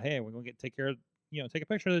for a shot. Hey, we're gonna take care of, take a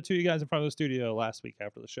picture of the two of you guys in front of the studio last week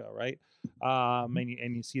after the show, right?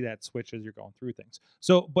 And you see that switch as you're going through things.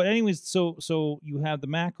 So, but anyways, so you have the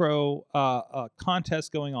macro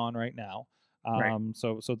contest going on right now.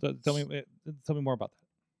 So tell me more about that.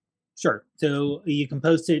 Sure. So you can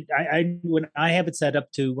post it. When I have it set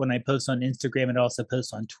up to when I post on Instagram, and also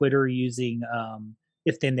post on Twitter using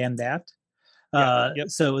if then that.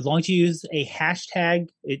 So as long as you use a hashtag,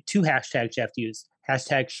 two hashtags you have to use: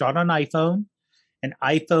 hashtag shot on iPhone and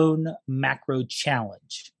iPhone macro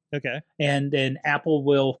challenge. Okay. And then Apple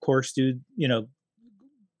will, of course, do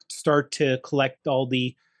start to collect all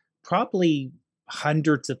the probably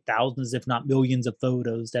hundreds of thousands, if not millions, of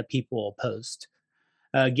photos that people will post.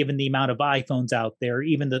 Given the amount of iPhones out there,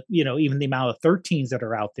 even the amount of 13s that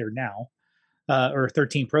are out there now, or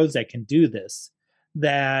 13 Pros that can do this,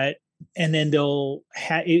 and then they'll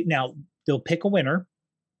pick a winner.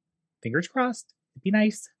 Fingers crossed. It'd be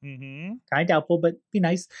nice. Mm-hmm. Kind of doubtful, but be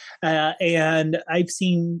nice. And I've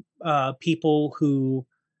seen people who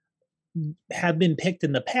have been picked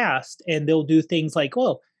in the past, and they'll do things like,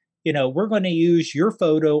 well, we're going to use your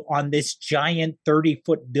photo on this giant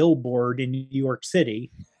 30-foot billboard in New York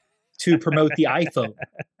City to promote the iPhone.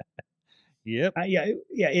 Yep.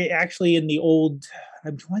 It actually, in the old,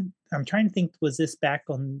 I'm trying to think, was this back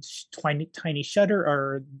on Tiny Shutter,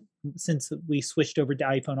 or since we switched over to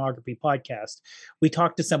iPhoneography podcast, we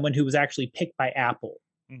talked to someone who was actually picked by Apple,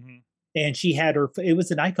 and she had it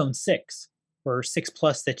was an iPhone 6 or 6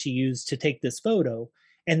 Plus that she used to take this photo.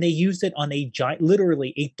 And they used it on a giant,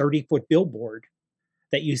 literally a 30-foot billboard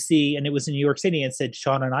that you see. And it was in New York City, and said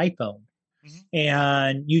shot on iPhone.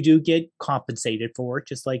 And you do get compensated for it,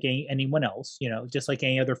 just like anyone else, just like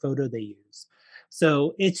any other photo they use.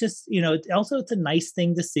 So it's just, it's a nice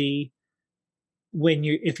thing to see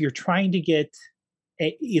if you're trying to get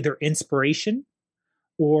either inspiration,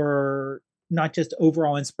 or not just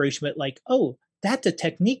overall inspiration, but like, oh, that's a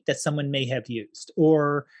technique that someone may have used,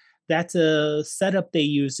 or that's a setup they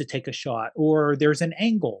use to take a shot, or there's an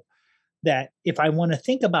angle that, if I want to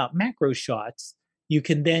think about macro shots, you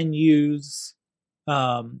can then use,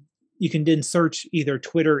 you can then search either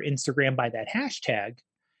Twitter, Instagram by that hashtag,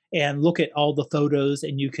 and look at all the photos,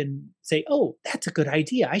 and you can say, oh, that's a good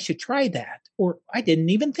idea. I should try that. Or I didn't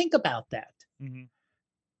even think about that.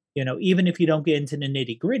 Even if you don't get into the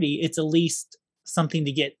nitty gritty, it's at least something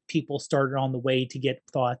to get people started on the way to get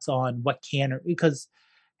thoughts on what because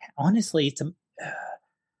honestly,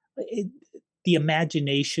 the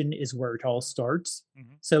imagination is where it all starts.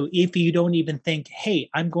 So if you don't even think, hey,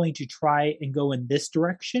 I'm going to try and go in this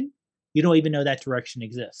direction, you don't even know that direction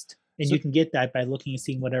exists. And you can get that by looking and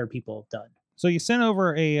seeing what other people have done. So you sent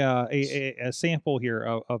over a sample here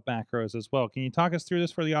of macros as well. Can you talk us through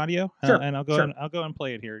this for the audio? Sure. And I'll go and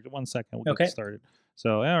play it here. 1 second. We'll get started.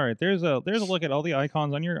 So all right, there's a look at all the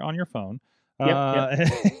icons on your phone.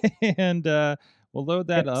 And we'll load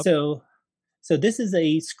that up. So this is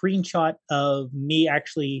a screenshot of me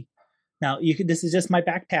actually. Now this is just my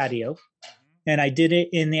back patio, and I did it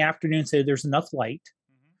in the afternoon, so there's enough light.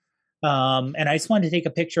 And I just wanted to take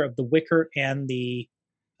a picture of the wicker and the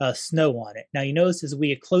snow on it. Now you notice as we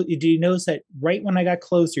had close, do you notice that right when I got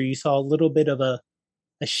closer, you saw a little bit of a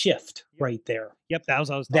shift right there? Yep, that was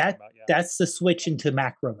what I was talking about. Yeah. That's the switch into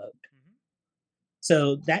macro mode.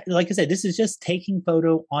 So that, like I said, this is just taking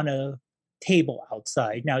photo on a table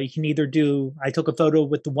outside. Now you can either do, I took a photo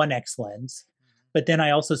with the 1X lens, but then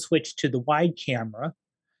I also switched to the wide camera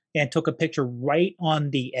and took a picture right on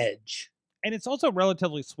the edge. And it's also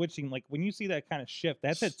relatively switching. Like when you see that kind of shift,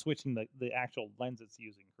 that's it switching the actual lens it's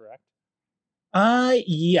using, correct?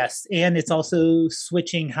 Yes, and it's also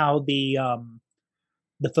switching how the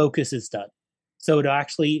focus is done. So it'll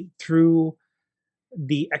actually through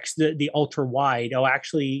the ultra wide, it'll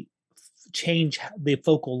actually change the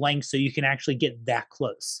focal length so you can actually get that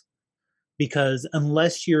close. Because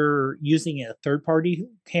unless you're using a third party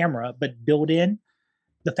camera but built in,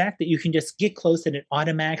 the fact that you can just get close and it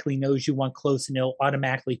automatically knows you want close and it'll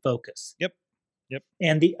automatically focus. Yep. Yep.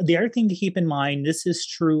 And the other thing to keep in mind, this is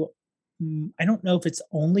true. I don't know if it's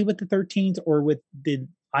only with the 13th or with the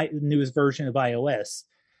newest version of iOS.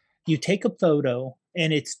 You take a photo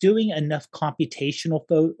and it's doing enough computational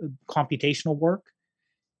work.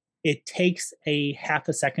 It takes a half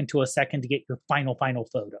a second to a second to get your final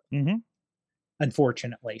photo. Mm-hmm.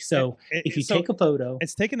 Unfortunately, so if you take a photo,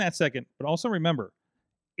 it's taking that second, but also remember,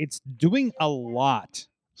 it's doing a lot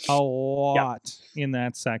in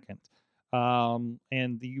that second.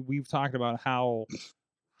 And we've talked about how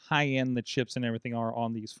high end the chips and everything are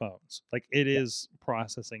on these phones. Like it is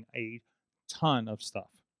processing a ton of stuff.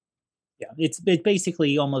 Yeah, it's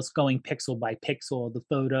basically almost going pixel by pixel of the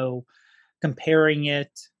photo, comparing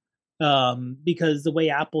it. Because the way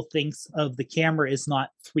Apple thinks of the camera is not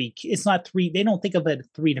three. It's not three. They don't think of it as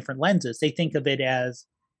 3 different lenses. They think of it as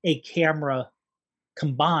a camera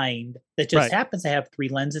combined that just happens to have 3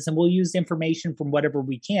 lenses, and we'll use information from whatever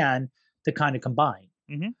we can to kind of combine.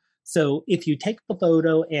 Mm-hmm. So if you take the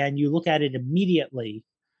photo and you look at it immediately,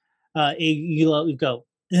 you go,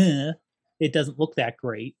 it doesn't look that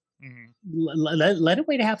great. Mm-hmm. Let it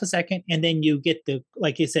wait a half a second, and then you get the,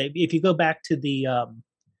 like you said, if you go back to the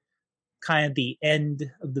kind of the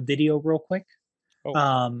end of the video real quick. Hold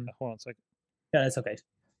on a second. Yeah, that's okay.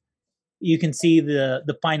 You can see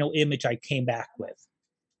the final image I came back with.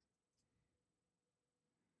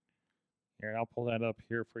 Here, I'll pull that up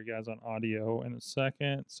here for you guys on audio in a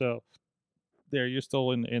second. So there, you're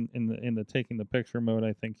still in the taking the picture mode,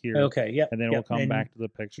 I think, here. Okay, yeah. And then we'll come back to the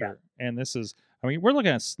picture. Yeah. And this is, I mean, we're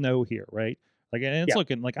looking at snow here, right? Like, and it's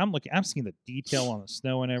looking like I'm seeing the detail on the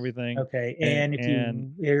snow and everything. Okay, and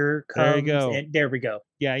here comes, there you go. And there we go.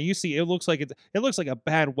 Yeah, you see, it looks like a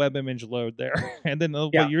bad web image load there, and then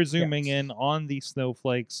when you're zooming in on these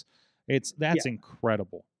snowflakes, that's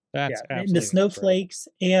incredible. That's absolutely and the snowflakes,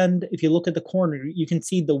 incredible. And if you look at the corner, you can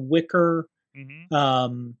see the wicker,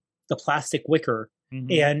 the plastic wicker,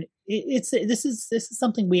 and this is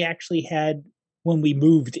something we actually had when we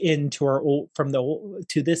moved into our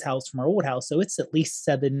to this house from our old house. So it's at least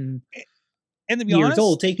 7 and to be years honest,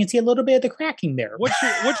 old. So you can see a little bit of the cracking there. What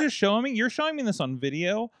you're showing me, you're showing me this on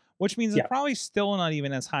video, which means it's probably still not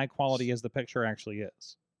even as high quality as the picture actually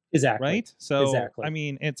is. Exactly. Right. So I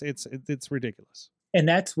mean, it's ridiculous. And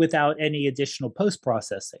that's without any additional post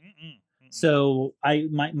processing. So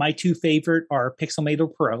my 2 favorite are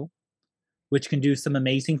Pixelmator Pro, which can do some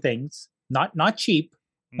amazing things. Not cheap.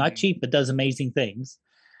 Not cheap, but does amazing things.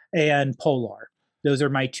 And Polar. Those are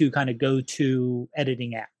my 2 kind of go-to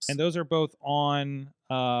editing apps. And those are both on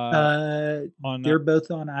they're both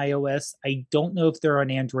on iOS. I don't know if they're on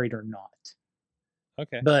Android or not.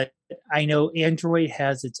 Okay. But I know Android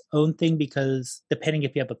has its own thing, because depending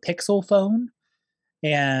if you have a Pixel phone,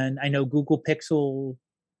 and I know Google Pixel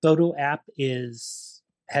Photo app has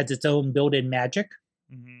its own built-in magic,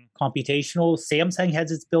 computational. Samsung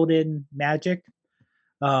has its built-in magic.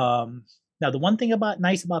 Now, the one thing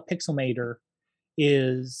nice about Pixelmator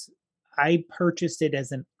is I purchased it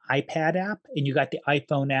as an iPad app, and you got the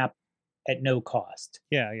iPhone app at no cost.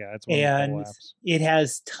 Yeah, it's one of the apps. It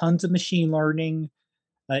has tons of machine learning.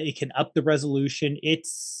 It can up the resolution.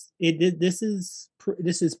 This is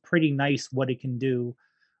pretty nice what it can do,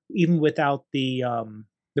 even without the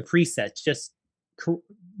presets. Just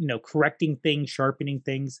correcting things, sharpening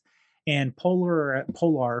things. And Polar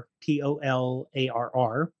Polarr.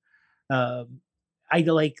 I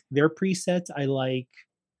like their presets. I like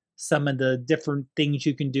some of the different things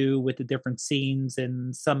you can do with the different scenes,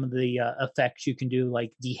 and some of the effects you can do,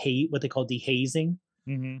 like what they call dehazing.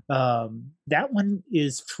 That one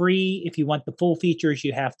is free. If you want the full features,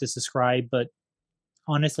 you have to subscribe. But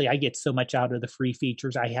honestly, I get so much out of the free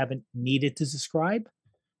features, I haven't needed to subscribe.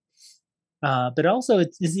 But also,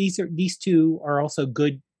 these 2 are also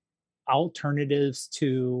good alternatives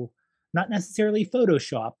to not necessarily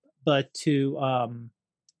Photoshop, but to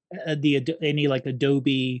any like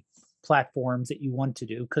Adobe platforms that you want to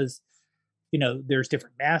do. Because there's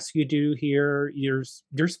different masks you do here.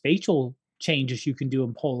 There's facial changes you can do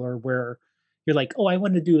in Polar where you're like, oh, I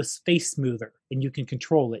want to do a face smoother, and you can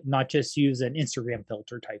control it, not just use an Instagram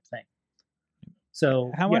filter type thing.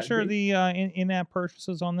 So How yeah, much are the in-app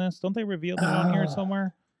purchases on this? Don't they reveal that on here uh,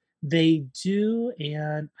 somewhere? they do,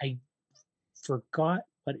 and I forgot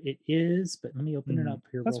what it is, but let me open it up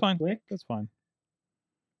here That's real fine. quick. That's fine.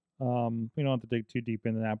 We don't have to dig too deep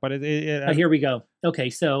into that, but Here we go.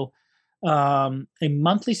 Okay, so a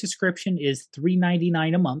monthly subscription is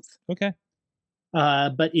 $3.99 a month. okay.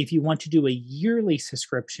 But if you want to do a yearly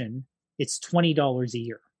subscription, it's $20 a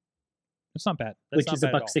year, It's not bad. That's which not is a bad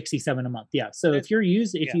at buck all. 67 a month. Yeah. So It- if you're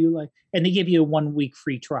using, if yeah. you like, and they give you a 1 week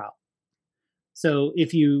free trial. So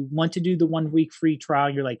if you want to do the 1 week free trial,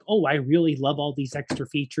 you're like, oh, I really love all these extra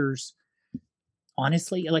features.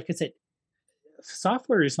 Honestly, like I said,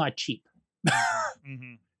 software is not cheap.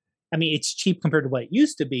 Mhm. I mean, it's cheap compared to what it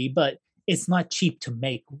used to be, but it's not cheap to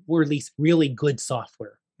make, or at least really good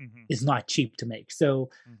software Mhm. is not cheap to make. So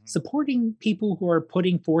Mhm. supporting people who are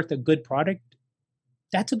putting forth a good product,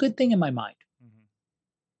 that's a good thing in my mind. Mhm.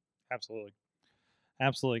 Absolutely.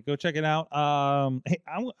 Absolutely. Go check it out. Hey,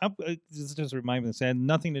 this just reminded me, this had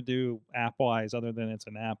nothing to do app wise other than it's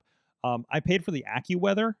an app. I paid for the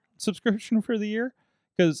AccuWeather subscription for the year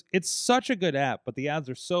because it's such a good app, but the ads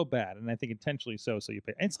are so bad, and I think intentionally so. So you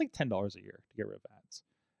pay. It's like $10 a year to get rid of ads.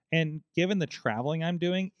 And given the traveling I'm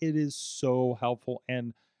doing, it is so helpful,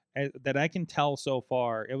 and that I can tell so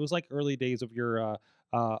far. It was like early days of your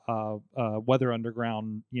Weather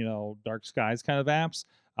Underground, Dark Skies kind of apps.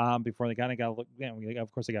 Before they kind of got,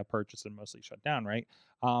 of course, they got purchased and mostly shut down, right?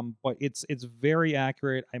 But it's very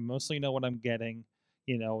accurate. I mostly know what I'm getting.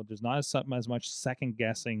 There's not as much second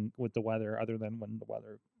guessing with the weather, other than when the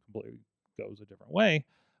weather completely goes a different way.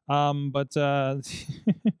 But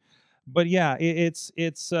but yeah, it's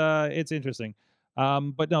interesting.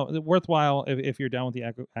 But no, worthwhile if you're down with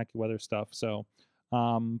the AccuWeather stuff. So,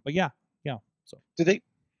 but yeah. So Do they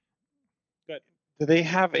good. do they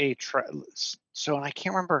have a so, and I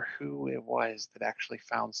can't remember who it was that actually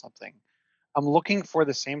found something. I'm looking for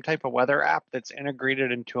the same type of weather app that's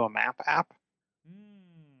integrated into a map app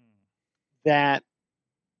that,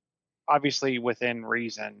 obviously within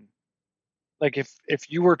reason, like if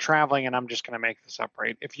you were traveling, and I'm just going to make this up,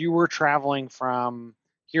 right? If you were traveling from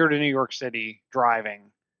here to New York City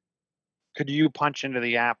driving, could you punch into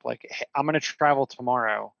the app like, hey, I'm going to travel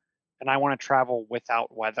tomorrow and I want to travel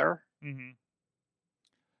without weather? Mm-hmm.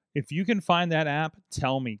 If you can find that app,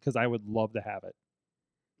 tell me, because I would love to have it.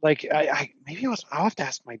 Like I maybe it was, I'll have to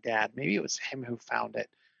ask my dad. Maybe it was him who found it.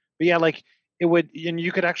 But yeah, like it would, and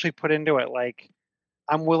you could actually put into it like,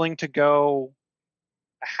 I'm willing to go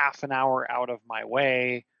a half an hour out of my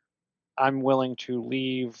way. I'm willing to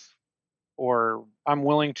leave, or I'm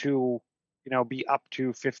willing to, be up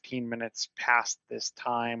to 15 minutes past this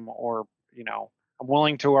time, or, I'm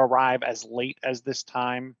willing to arrive as late as this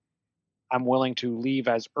time. I'm willing to leave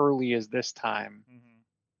as early as this time.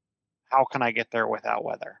 How can I get there without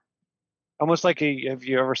weather? Almost like if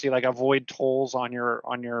you ever see like avoid tolls on your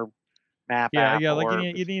map app, Yeah, like or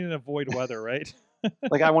you need to avoid weather, right?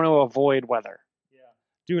 like I want to avoid weather.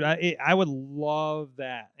 Dude, I would love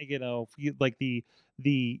that. Like the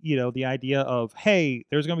idea of, hey,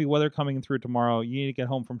 there's gonna be weather coming through tomorrow. You need to get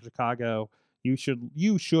home from Chicago. You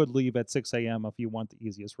should leave at 6 a.m. if you want the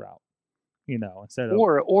easiest route. Instead of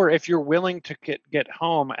Or if you're willing to get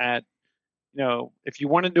home at, if you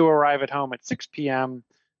wanted to arrive at home at 6 p.m.,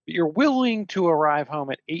 but you're willing to arrive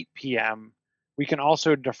home at 8 p.m., we can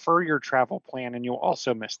also defer your travel plan and you'll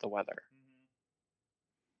also miss the weather.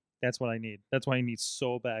 That's what I need. That's what I need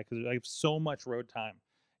so bad, because I have so much road time,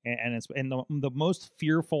 and the most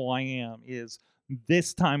fearful I am is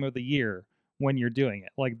this time of the year when you're doing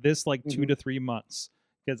it, like this, like 2 to 3 months,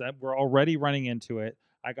 because we're already running into it.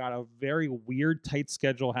 I got a very weird tight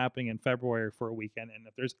schedule happening in February for a weekend, and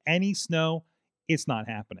if there's any snow, it's not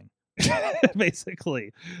happening,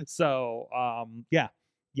 basically. So yeah,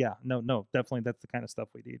 no, definitely that's the kind of stuff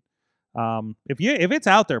we need. If it's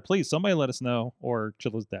out there, please somebody let us know, or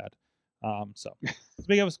Chilla's dad. So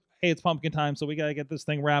speaking of, hey, it's pumpkin time, so we gotta get this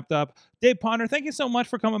thing wrapped up. Dave Ponder, thank you so much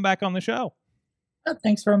for coming back on the show.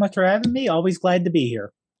 Thanks very much for having me. Always glad to be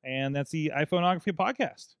here. And that's the iPhoneography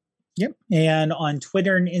podcast. Yep. And on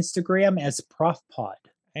Twitter and Instagram as ProfPod.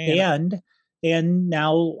 And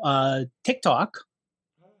now TikTok.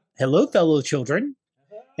 Hello, fellow children,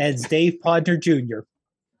 as Dave Podner Jr.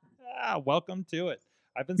 Welcome to it.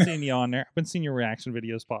 I've been seeing you on there. I've been seeing your reaction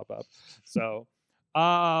videos pop up. So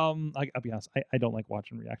I'll be honest, I don't like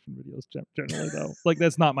watching reaction videos generally, though. Like,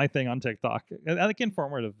 that's not my thing on TikTok. I like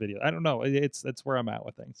informative video. I don't know. It's where I'm at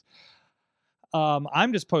with things.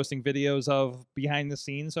 I'm just posting videos of behind the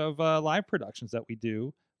scenes of live productions that we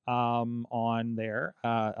do on there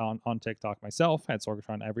on TikTok myself at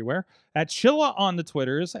Sorgatron everywhere, at Chilla on the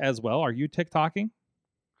Twitters as well. Are you TikToking?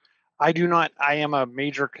 I do not. I am a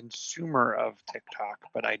major consumer of TikTok,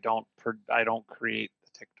 but I don't create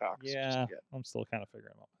the TikToks. Yeah, I'm still kind of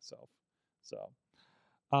figuring it out myself. So,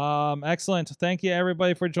 excellent. Thank you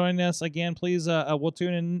everybody for joining us again. Please, we'll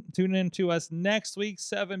tune in to us next week,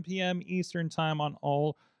 7 p.m. Eastern time on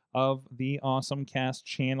all of the Awesome Cast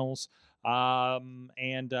channels.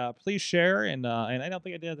 And please share. And I don't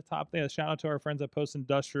think I did at the top there. Shout out to our friends at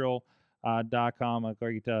postindustrial.com, a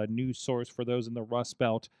great news source for those in the Rust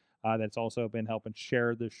Belt. That's also been helping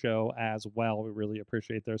share the show as well. We really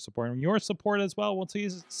appreciate their support and your support as well. We'll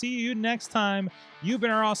see you next time. You've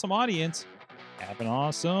been our awesome audience. Have an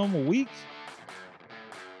awesome week.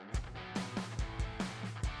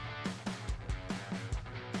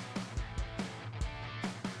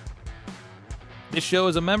 This show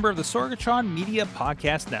is a member of the Sorgatron Media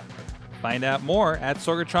Podcast Network. Find out more at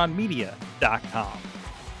sorgatronmedia.com.